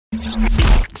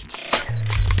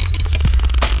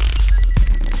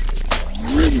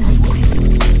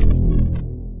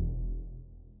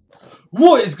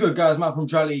What is good, guys? Matt from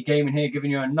Duality Gaming here,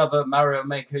 giving you another Mario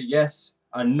Maker. Yes,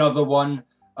 another one.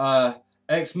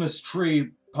 Xmas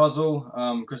tree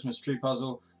puzzle. Christmas tree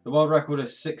puzzle. The world record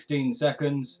is 16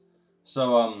 seconds.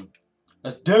 So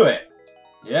let's do it.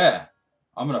 Yeah,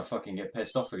 I'm gonna fucking get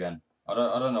pissed off again. I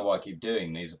don't know why I keep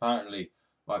doing these. Apparently,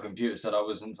 my computer said I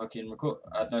wasn't fucking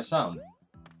I had no sound.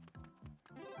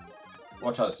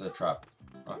 Watch out, it's a trap.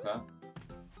 Okay.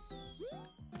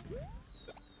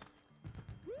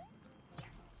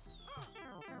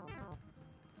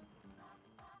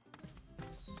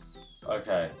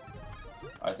 Okay,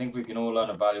 I think we can all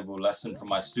learn a valuable lesson from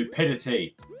my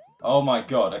stupidity. Oh my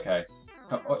god, okay.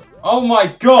 Oh my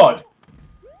god!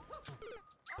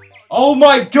 Oh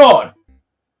my god!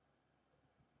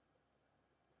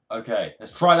 Okay,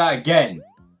 let's try that again.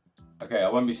 Okay, I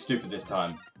won't be stupid this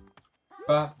time.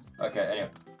 But, okay, anyway.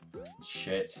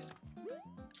 Shit.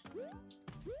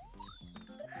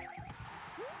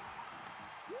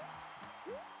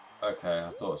 Okay, I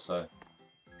thought so.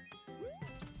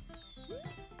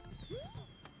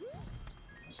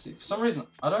 See, for some reason,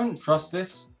 I don't trust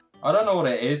this. I don't know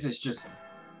what it is, it's just...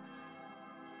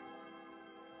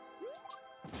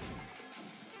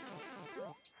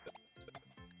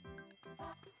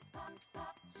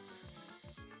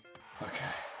 Okay.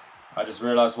 I just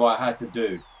realised what I had to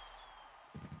do.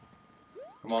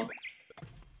 Come on.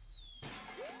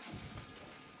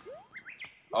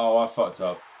 Oh, I fucked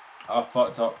up. I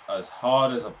fucked up as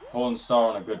hard as a porn star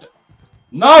on a good...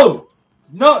 No!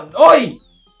 No! Oi!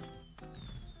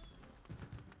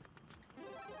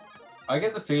 I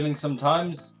get the feeling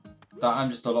sometimes that I'm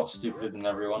just a lot stupider than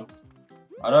everyone.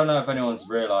 I don't know if anyone's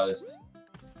realised.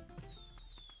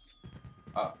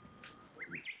 I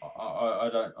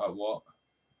don't... what?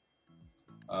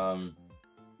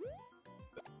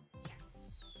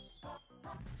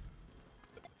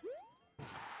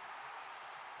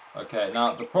 Okay,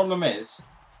 now the problem is...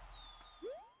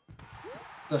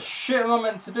 the shit am I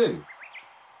meant to do?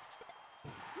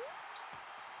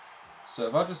 So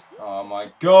if I just... oh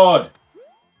my god!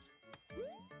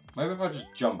 Maybe if I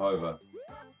just jump over.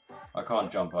 I can't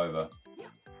jump over.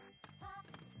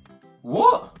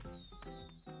 What?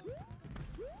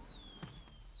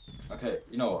 Okay,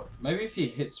 you know what? Maybe if he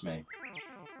hits me.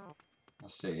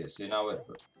 Let's see. See now it.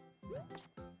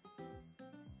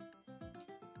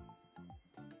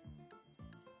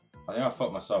 I think I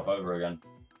fucked myself over again.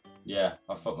 Yeah,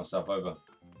 I fucked myself over.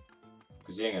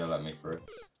 Because he ain't gonna let me through.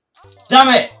 Damn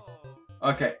it!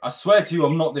 Okay, I swear to you,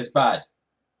 I'm not this bad.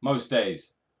 Most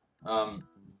days.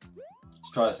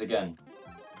 Let's try this again.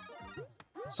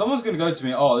 Someone's gonna go to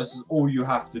me, oh, this is all you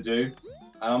have to do.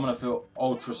 And I'm gonna feel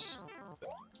ultra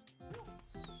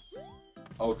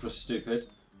stupid.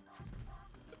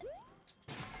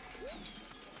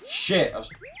 Shit, I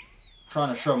was trying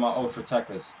to show my ultra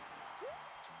techers.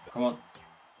 Come on.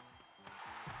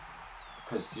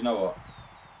 Because, you know what?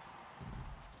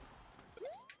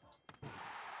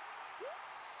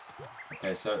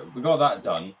 Okay, so we got that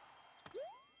done.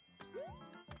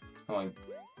 Come on.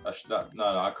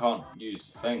 No, I can't use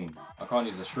the thing. I can't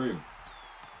use the shroom.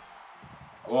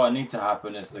 What I need to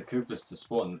happen is the Koopas to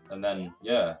spawn, and then,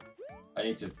 yeah. I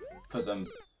need to put them...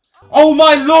 oh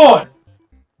my lord!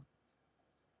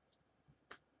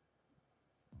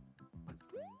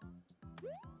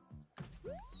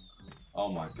 Oh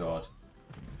my god.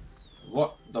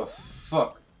 What the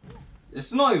fuck?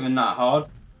 It's not even that hard.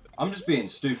 I'm just being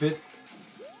stupid.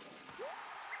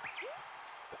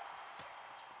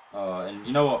 And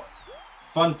you know what?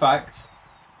 Fun fact,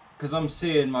 because I'm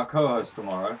seeing my co-host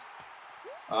tomorrow,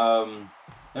 there are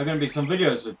going to be some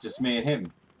videos with just me and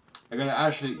him. They're going to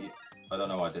actually... I don't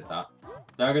know why I did that.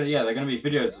 They're going to be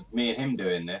videos of me and him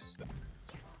doing this.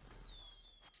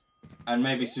 And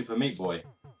maybe Super Meat Boy.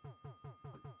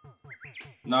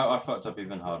 No, I fucked up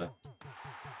even harder.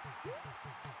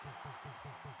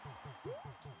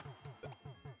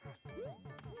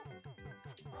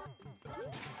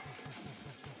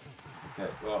 Okay,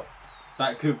 well,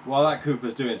 while that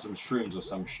Koopa's doing some shrooms or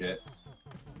some shit,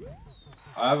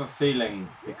 I have a feeling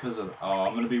because of... oh,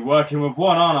 I'm going to be working with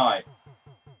one, aren't I?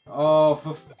 Oh,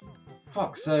 for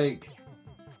fuck's sake.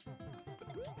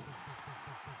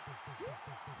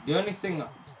 The only thing...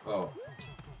 oh,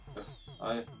 if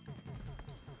I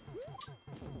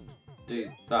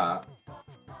do that...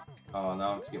 oh,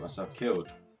 now I have to get myself killed.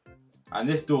 And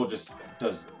this door just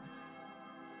does...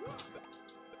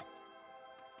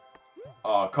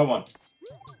 oh, come on.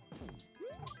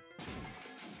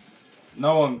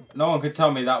 No one could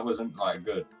tell me that wasn't, like,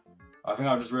 good. I think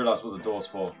I just realised what the door's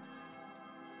for.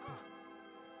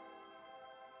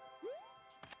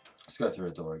 Let's go through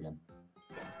a door again.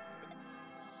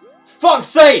 Fuck's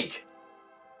sake!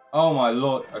 Oh my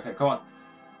lord. Okay, come on.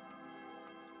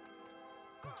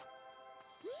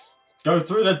 Go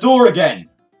through the door again!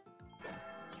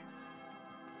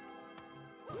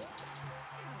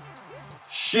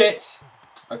 Shit!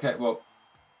 Okay, well.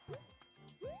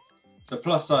 The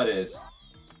plus side is.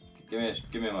 Give me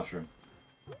a mushroom.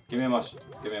 Give me a mushroom.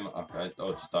 Okay,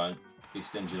 oh, just don't be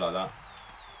stingy like that.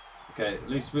 Okay, at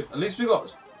least we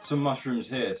got some mushrooms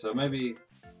here, so maybe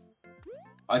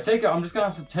I take it. I'm just gonna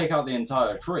have to take out the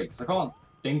entire tree because I can't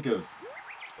think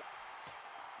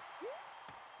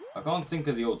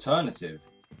of the alternative.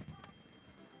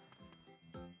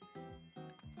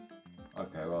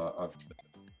 Okay, well,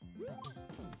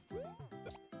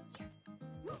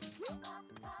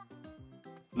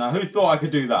 now who thought I could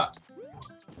do that?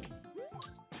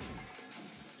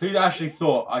 Who actually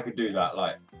thought I could do that?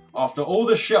 Like, after all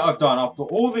the shit I've done, after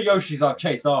all the Yoshis I've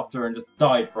chased after and just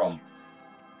died from.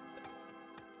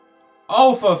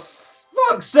 Oh, for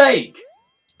fuck's sake!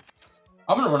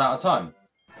 I'm gonna run out of time.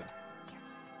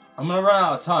 I'm gonna run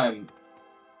out of time.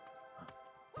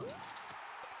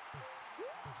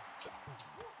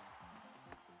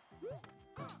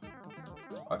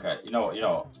 Okay, you know what?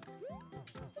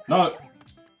 No!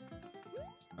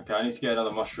 Okay, I need to get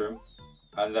another mushroom.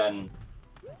 And then...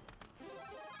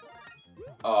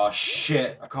 Oh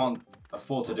shit, I can't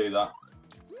afford to do that.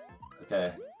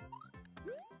 Okay.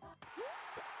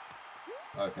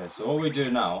 Okay, so what we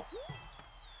do now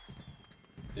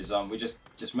is we just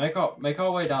make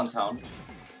our way downtown.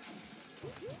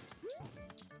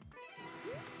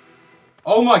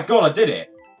 Oh my god, I did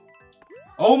it!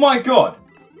 Oh my god!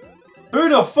 Who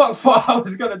the fuck thought I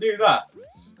was gonna do that?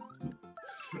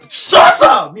 Shut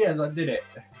up! Yes, I did it.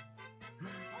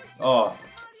 Oh.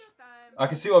 I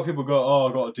can see why people go, oh,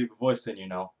 I got a deeper voice than you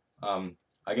now.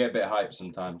 I get a bit hyped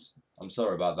sometimes. I'm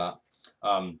sorry about that.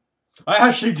 I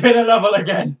actually did a level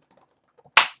again!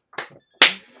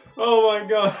 Oh my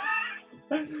god.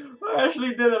 I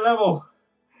actually did a level.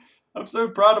 I'm so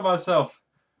proud of myself.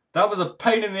 That was a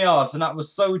pain in the ass and that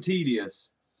was so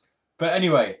tedious. But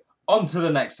anyway, on to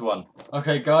the next one.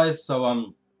 Okay guys,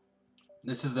 so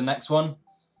this is the next one.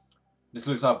 This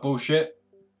looks like bullshit.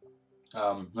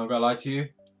 Not gonna lie to you.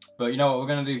 But you know what, we're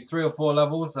going to do 3 or 4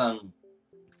 levels and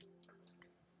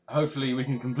hopefully we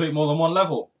can complete more than 1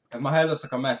 level. If my hair looks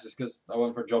like a mess, it's because I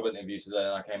went for a job interview today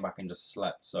and I came back and just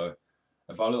slept. So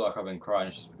if I look like I've been crying,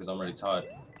 it's just because I'm really tired.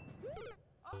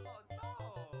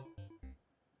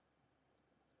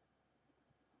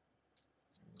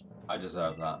 I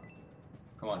deserve that.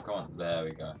 Come on, come on. There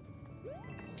we go.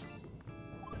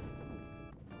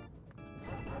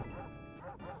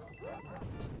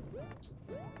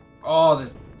 Oh,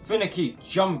 this finicky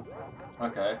jump.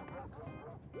 Okay.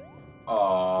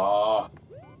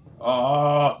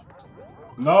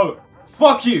 No.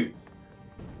 Fuck you.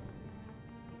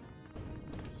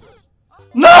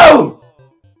 No!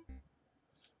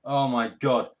 Oh my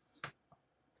god.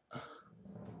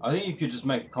 I think you could just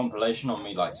make a compilation on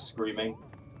me like screaming.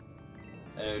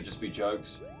 And it would just be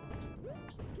jokes.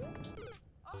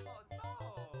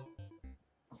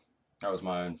 That was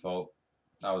my own fault.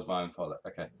 That was my own fault.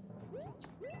 Okay.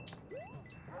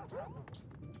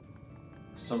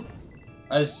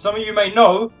 As some of you may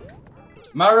know,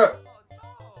 Mario...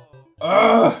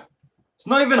 It's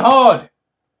not even hard!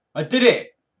 I did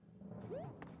it!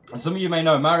 As some of you may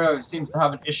know, Mario seems to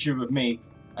have an issue with me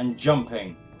and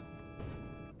jumping.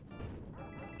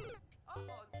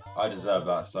 I deserve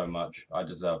that so much. I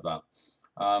deserve that.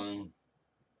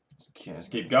 Let's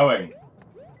keep going.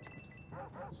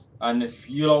 And if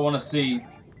you lot want to see,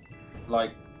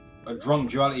 like, a drunk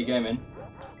Duality gaming...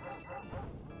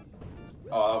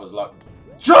 Oh, that was luck.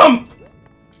 Jump!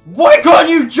 Why can't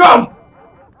you jump?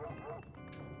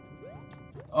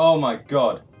 Oh my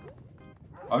god.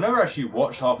 I've never actually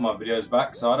watched half my videos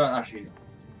back, so I don't actually...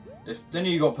 If any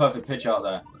of you got perfect pitch out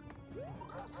there.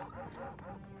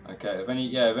 Okay, if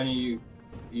any of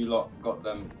you lot got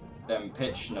them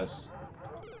pitchness.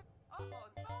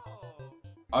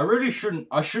 I really shouldn't.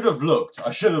 I should have looked.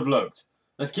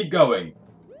 Let's keep going.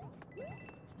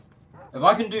 If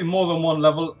I can do more than 1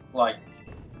 level, like,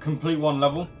 complete 1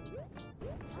 level.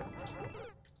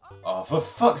 Oh, for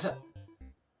fuck's sake.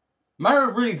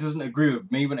 Mario really doesn't agree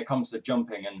with me when it comes to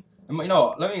jumping, and you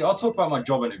know what, I'll talk about my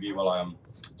job interview while I am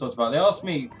talked about. They asked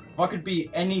me if I could be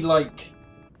any, like,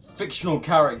 fictional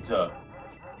character,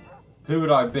 who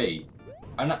would I be?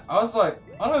 And I was like,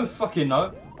 I don't fucking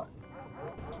know.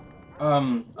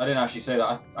 I didn't actually say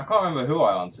that. I can't remember who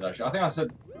I answered, actually. I think I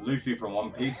said Luffy from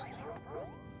One Piece.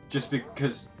 Just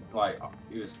because, like,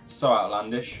 he was so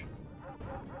outlandish.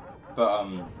 But,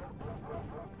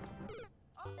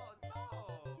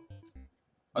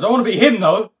 I don't want to be him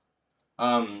though.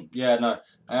 Yeah, no.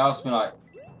 They asked me like,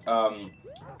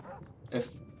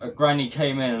 if a granny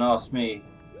came in and asked me,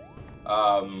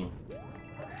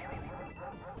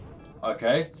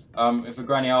 okay. If a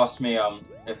granny asked me, how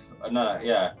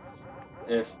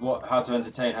to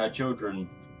entertain her children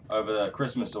over the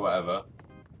Christmas or whatever,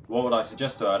 what would I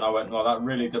suggest to her? And I went, well, that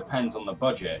really depends on the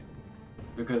budget,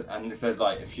 and if there's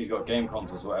like, if she's got game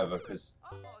consoles or whatever, because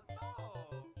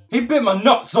he bit my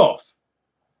nuts off,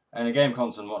 and a game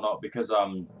console and whatnot, because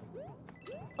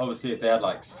obviously if they had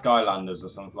like Skylanders or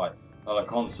something like on a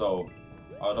console,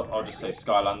 I'll just say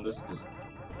Skylanders because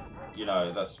you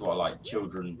know that's what like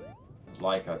children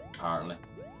like apparently.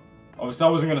 Obviously I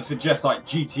wasn't going to suggest like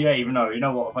GTA, even though, you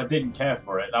know what, if I didn't care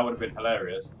for it, that would have been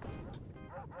hilarious.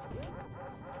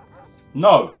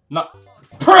 No,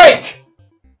 prick!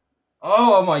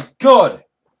 Oh my god!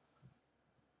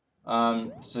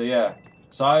 So yeah.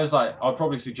 So I was like, I'd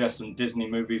probably suggest some Disney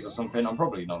movies or something. I'm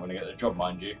probably not going to get the job,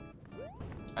 mind you.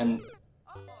 And,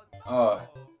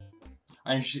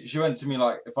 and she went to me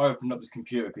like, if I opened up this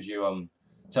computer, could you,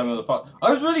 tell me the part?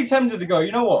 I was really tempted to go,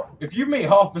 you know what? If you meet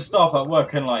half the staff at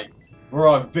work and like, where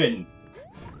I've been,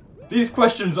 these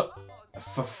questions are,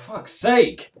 for fuck's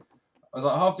sake! I was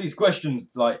like, half these questions,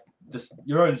 like,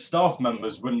 your own staff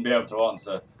members wouldn't be able to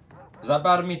answer. Is that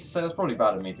bad of me to say? That's probably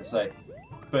bad of me to say.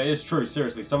 But it is true,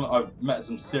 seriously. I've met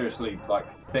some seriously,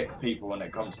 like, thick people when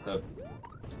it comes to,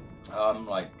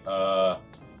 like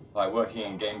working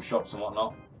in game shops and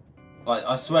whatnot. Like,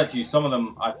 I swear to you, some of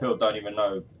them, I feel, don't even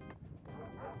know.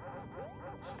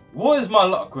 What is my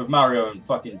luck with Mario and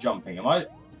fucking jumping? Am I...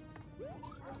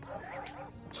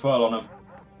 Twirl on him.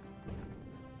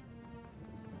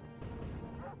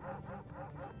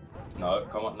 No,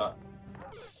 come on, no.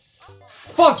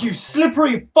 Fuck you,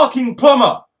 slippery fucking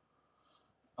plumber!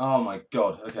 Oh my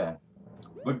god, okay.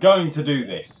 We're going to do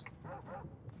this.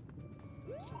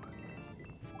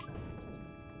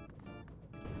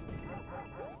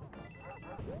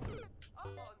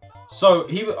 So,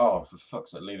 oh, for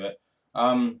fuck's sake, leave it.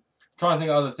 Trying to think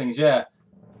of other things, yeah.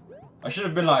 I should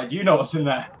have been like, do you know what's in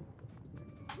there?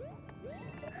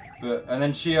 But, and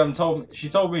then she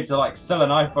told me to, like, sell an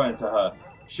iPhone to her.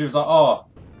 She was like, oh,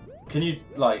 can you,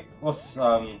 like,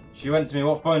 she went to me,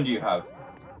 what phone do you have?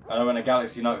 And I went a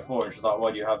Galaxy Note 4, and she was like,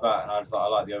 why do you have that? And I was like, I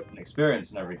like the open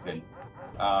experience and everything.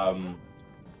 Come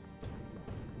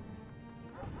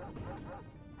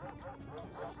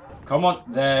on,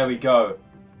 there we go.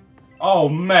 Oh,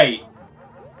 mate.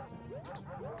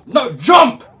 No,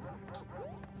 jump!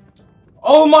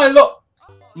 Oh my look!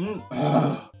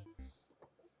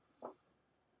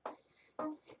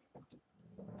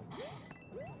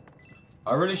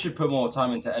 I really should put more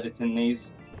time into editing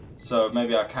these, so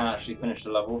maybe I can actually finish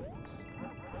the level.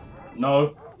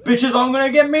 No, bitches aren't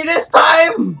gonna get me this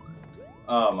time!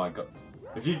 Oh my god.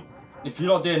 If you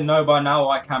lot didn't know by now,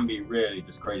 I can be really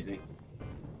just crazy.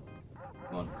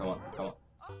 Come on, come on, come on.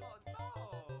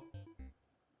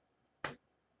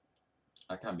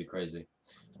 I can be crazy.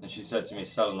 And she said to me,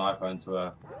 sell an iPhone to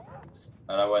her.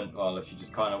 And I went, well, if you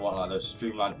just kind of want like those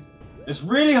streamlined... It's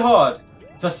really hard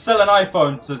to sell an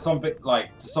iPhone to something,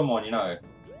 like, to someone, you know.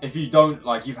 If you don't,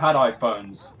 like, you've had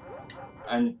iPhones.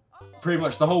 And pretty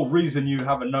much the whole reason you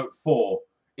have a Note 4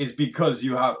 is because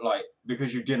you have, like,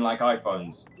 because you didn't like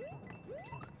iPhones.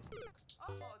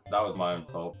 That was my own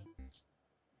fault.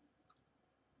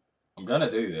 I'm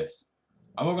gonna do this.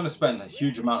 I'm not gonna spend a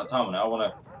huge amount of time on it. I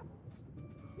wanna...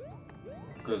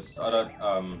 Because I don't,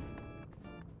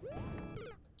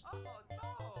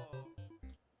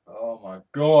 oh my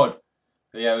god.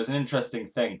 But yeah, it was an interesting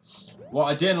thing. What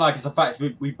I didn't like is the fact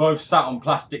we both sat on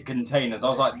plastic containers. I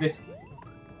was like, this...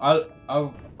 I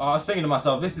was thinking to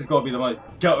myself, this has got to be the most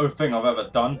ghetto thing I've ever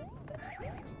done.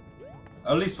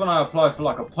 At least when I applied for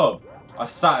like a pub, I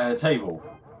sat at a table.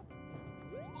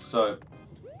 So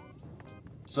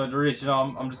Doris, you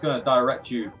know, I'm just gonna direct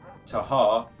you to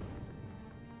her.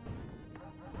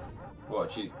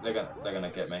 What? They're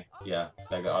gonna get me. Yeah,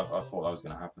 I thought that was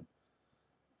gonna happen.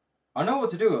 I know what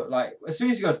to do. Like, as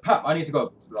soon as he goes pap, I need to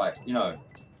go. Like, you know.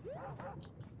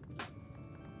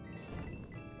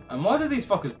 And why do these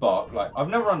fuckers bark? Like, I've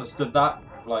never understood that.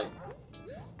 Like,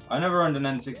 I never owned an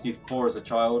N64 as a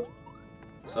child,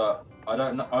 so I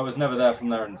don't know. I was never there from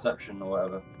their inception or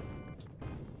whatever.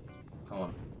 Come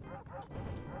on.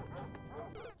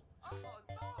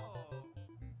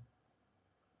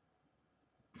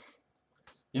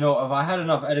 You know, if I had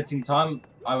enough editing time,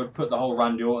 I would put the whole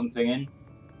Randy Orton thing in,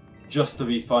 just to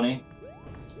be funny.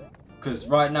 Because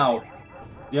right now,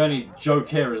 the only joke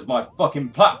here is my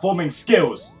fucking platforming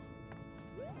skills.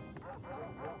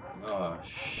 Oh,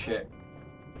 shit.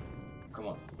 Come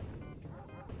on.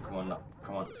 Come on, no,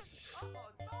 come on.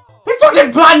 He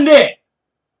fucking planned it!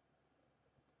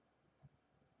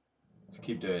 Just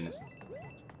keep doing this.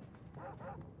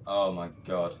 Oh my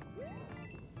god.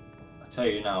 I tell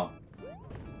you now.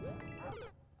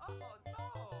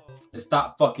 It's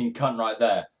that fucking cunt right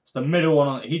there. It's the middle one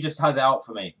on. He just has it out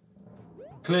for me.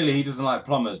 Clearly he doesn't like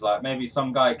plumbers. Like maybe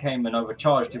some guy came and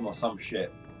overcharged him or some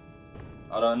shit.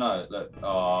 I don't know. Look.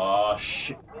 Oh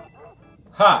shit.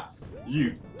 Ha!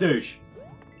 You douche.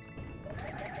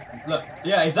 Look.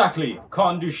 Yeah, exactly.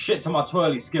 Can't do shit to my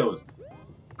twirly skills.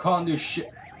 Can't do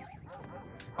shit.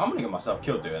 I'm gonna get myself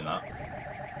killed doing that.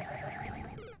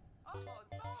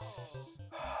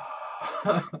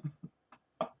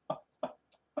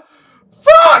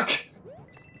 Fuck!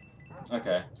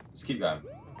 Okay, let's keep going.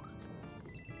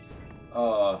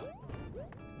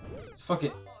 Fuck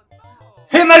it.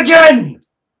 Him again!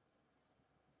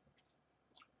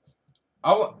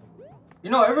 You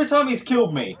know, every time he's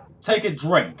killed me, take a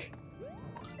drink.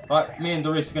 Like me and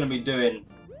Doris are gonna be doing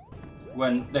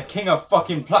when the king of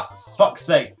fucking fuck's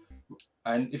sake.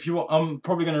 And if you want, I'm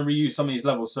probably gonna reuse some of these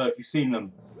levels, so if you've seen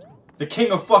them, the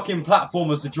king of fucking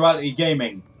platformers, the Duality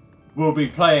Gaming, will be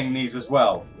playing these as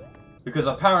well. Because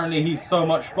apparently he's so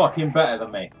much fucking better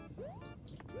than me.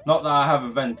 Not that I have a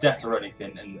vendetta or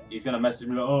anything, and he's gonna message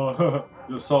me like, oh,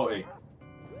 you're salty.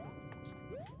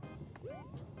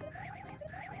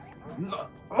 No.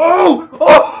 Oh!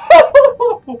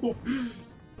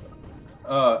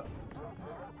 Oh!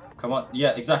 Come on.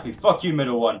 Yeah, exactly. Fuck you,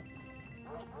 middle one.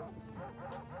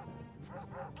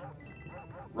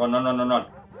 Run, run, run, run, run.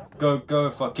 Go, go,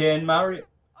 fucking marry.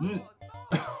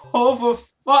 Oh, for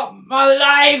fuck my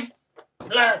life!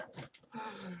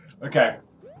 Okay.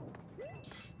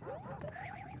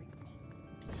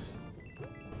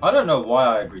 I don't know why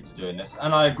I agreed to doing this,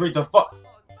 and I agreed to fuck.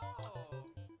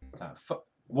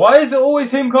 Why is it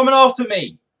always him coming after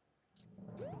me?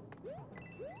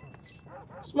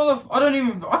 This I can't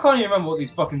even remember what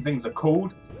these fucking things are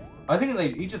called. I think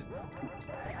he just.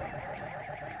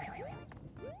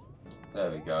 There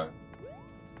we go.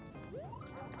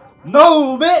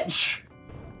 No, bitch!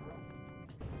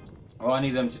 All I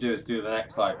need them to do is do the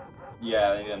next, like,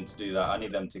 yeah, I need them to do that. I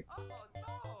need them to.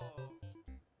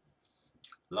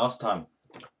 Last time,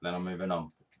 then I'm moving on.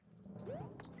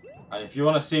 And if you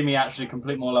want to see me actually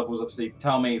complete more levels, obviously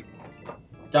tell me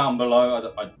down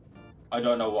below. I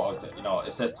don't know what I was doing. You know,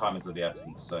 it says time is of the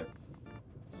essence, so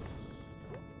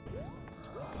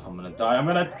I'm gonna die. I'm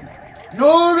gonna.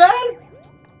 No, man.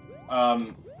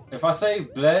 If I say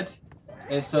bled,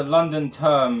 it's a London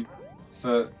term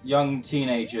for young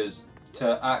teenagers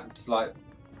to act like,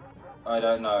 I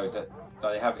don't know, that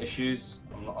they have issues.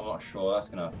 I'm not sure. That's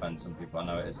gonna offend some people. I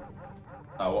know it is.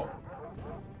 Oh, what?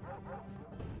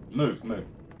 Move, move.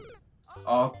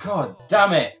 Oh, god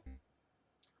damn it!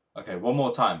 Okay, one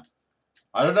more time.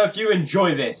 I don't know if you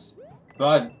enjoy this,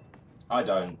 but I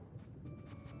don't.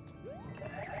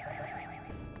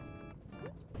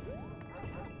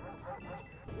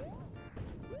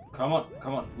 Come on,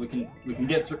 come on. We can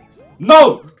get through.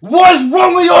 No! What is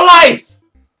wrong with your life?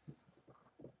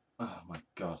 Oh my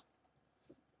god.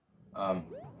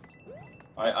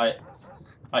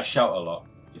 I shout a lot.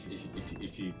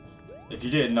 If you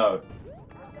didn't know.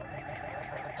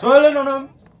 Twirling on him.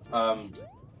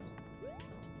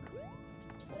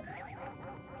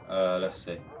 Let's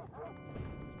see.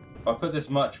 If I put this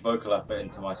much vocal effort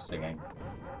into my singing.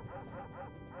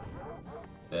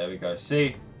 There we go.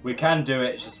 See, we can do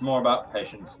it. It's just more about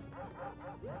patience.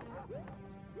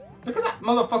 Look at that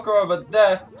motherfucker over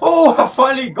there. Oh, I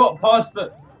finally got past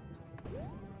the.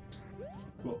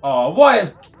 Oh, why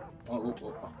is?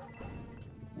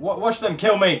 Watch them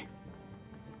kill me.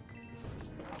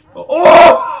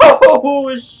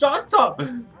 Oh, shut up.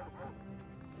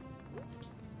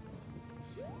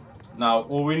 Now,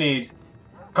 all we need.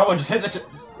 Come on, just hit the.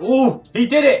 Oh, he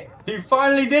did it. He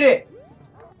finally did it.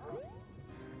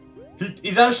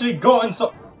 He's actually gotten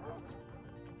so.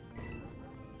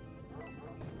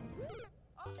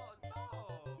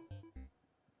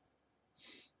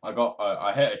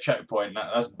 I hit a checkpoint.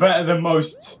 That's better than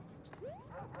most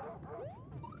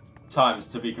times,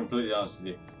 to be completely honest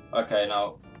with you. Okay,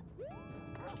 now.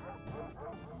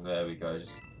 There we go.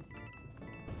 Just.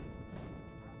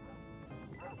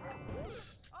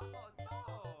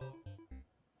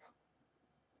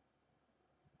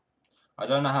 I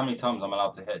don't know how many times I'm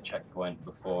allowed to hit a checkpoint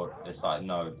before it's like,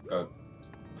 no, go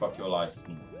fuck your life.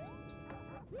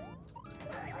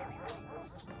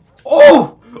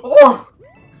 Oh! Oh!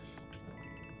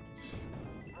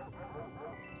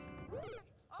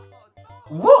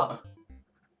 What?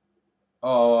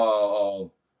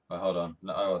 Oh, wait, hold on.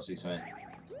 No, I want to see something.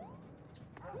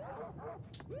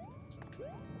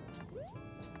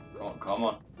 Come on, come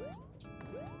on.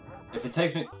 If it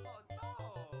takes me...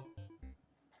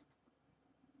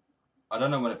 I don't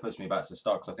know when it puts me back to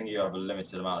start, because I think you have a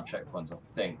limited amount of checkpoints, I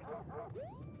think.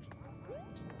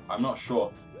 I'm not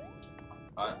sure.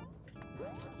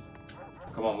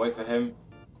 Come on, wait for him.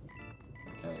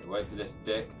 Okay, wait for this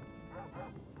dick.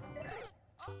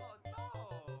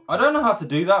 I don't know how to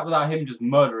do that without him just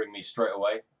murdering me straight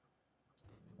away.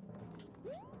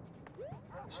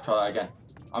 Let's try that again.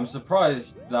 I'm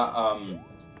surprised that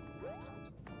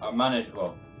I managed.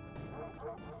 Well,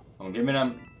 come on, give me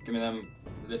them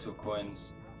little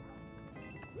coins.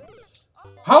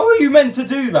 How are you meant to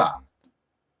do that?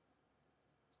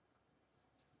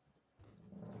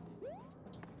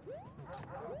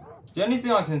 The only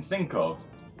thing I can think of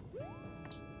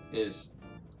is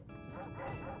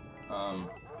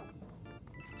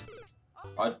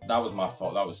that was my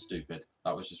fault. That was stupid.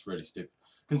 That was just really stupid.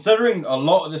 Considering a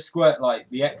lot of the square, like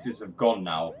the X's have gone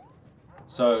now,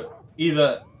 so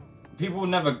either people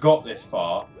never got this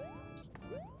far,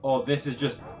 or this is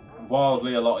just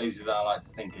wildly a lot easier than I like to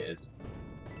think it is.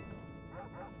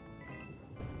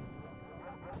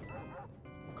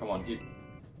 Come on, dude.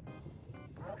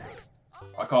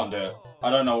 I can't do it. I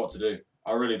don't know what to do.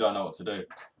 I really don't know what to do.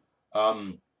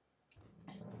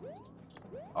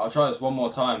 I'll try this one more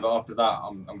time, but after that,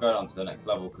 I'm going on to the next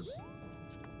level, because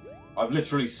I've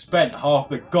literally spent half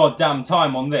the goddamn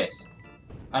time on this,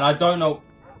 and I don't know...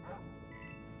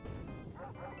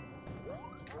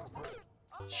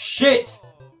 Shit!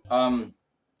 I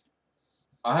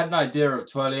had an idea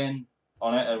of twirling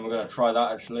on it, and we're going to try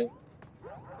that, actually.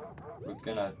 We're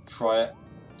going to try it.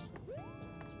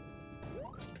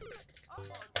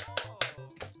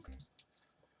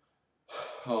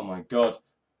 Oh my god.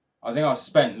 I think I've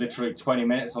spent literally 20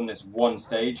 minutes on this one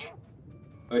stage,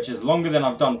 which is longer than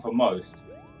I've done for most,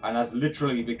 and that's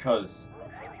literally because...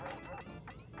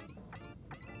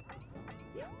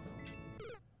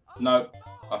 No,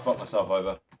 I fucked myself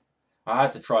over. I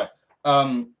had to try.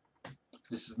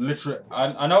 This is literally...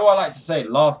 I know I like to say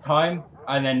last time,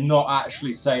 and then not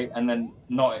actually say, and then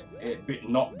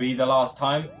not be the last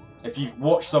time. If you've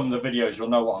watched some of the videos, you'll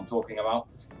know what I'm talking about.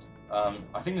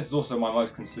 I think this is also my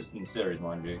most consistent series,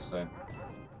 mind you, so...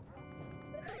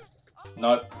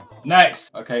 No.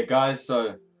 Next! Okay, guys,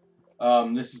 so...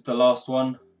 this is the last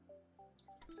one.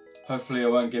 Hopefully it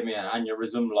won't give me an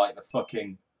aneurysm like the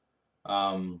fucking...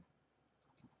 the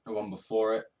one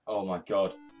before it. Oh my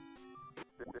god.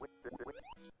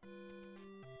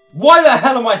 Why the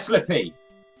hell am I slippy?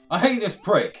 I hate this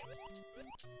prick.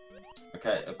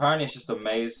 Okay, apparently it's just a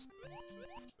maze.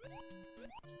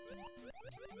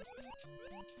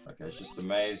 Okay, it's just a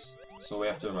maze. That's all we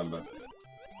have to remember.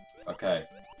 Okay.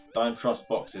 Don't trust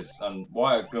boxes. And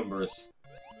why a Goomba is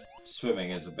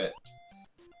swimming is a bit...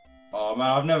 Oh man,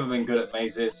 I've never been good at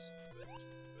mazes.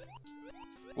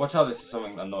 Watch how this is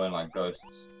something annoying like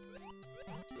ghosts.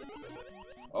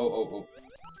 Oh.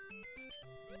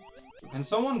 Can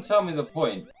someone tell me the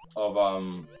point of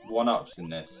one-ups in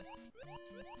this?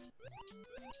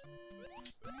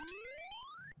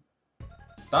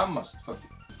 That must fuck...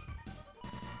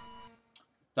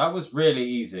 That was really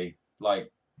easy.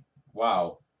 Like,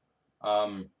 wow.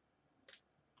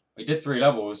 We did 3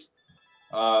 levels.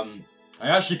 I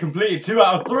actually completed 2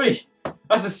 out of 3.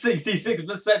 That's a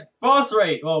 66% pass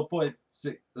rate. Well,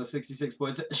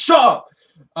 66.6. Shut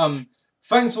up!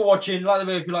 Thanks for watching. Like the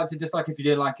video if you liked it, dislike if you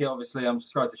didn't like it. Obviously,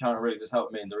 subscribe to the channel. It really does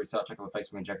help me in the research. Check out the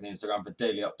Facebook and check out the Instagram for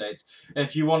daily updates.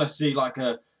 If you want to see like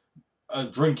a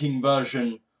drinking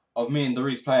version of me and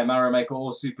Darius playing Mario Maker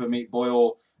or Super Meat Boy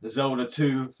or Zelda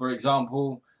 2, for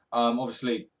example,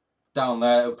 obviously down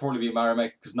there it'll probably be Mario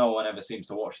Maker because no one ever seems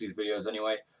to watch these videos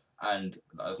anyway, and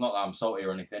it's not that I'm salty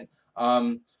or anything.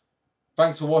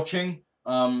 Thanks for watching.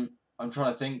 I'm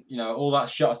trying to think, you know, all that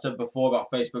shit I said before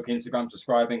about Facebook, Instagram,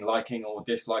 subscribing, liking or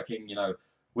disliking, you know,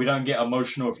 we don't get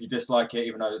emotional if you dislike it,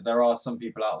 even though there are some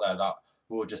people out there that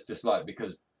will just dislike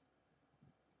because,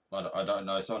 I don't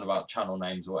know, something about channel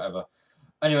names or whatever.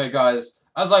 Anyway, guys,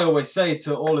 as I always say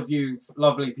to all of you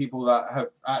lovely people that have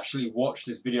actually watched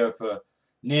this video for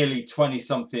nearly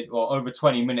 20-something, or over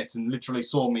 20 minutes and literally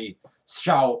saw me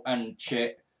shout and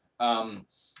shit,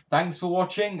 thanks for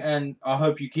watching, and I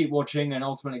hope you keep watching, and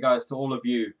ultimately, guys, to all of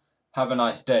you, have a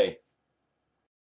nice day.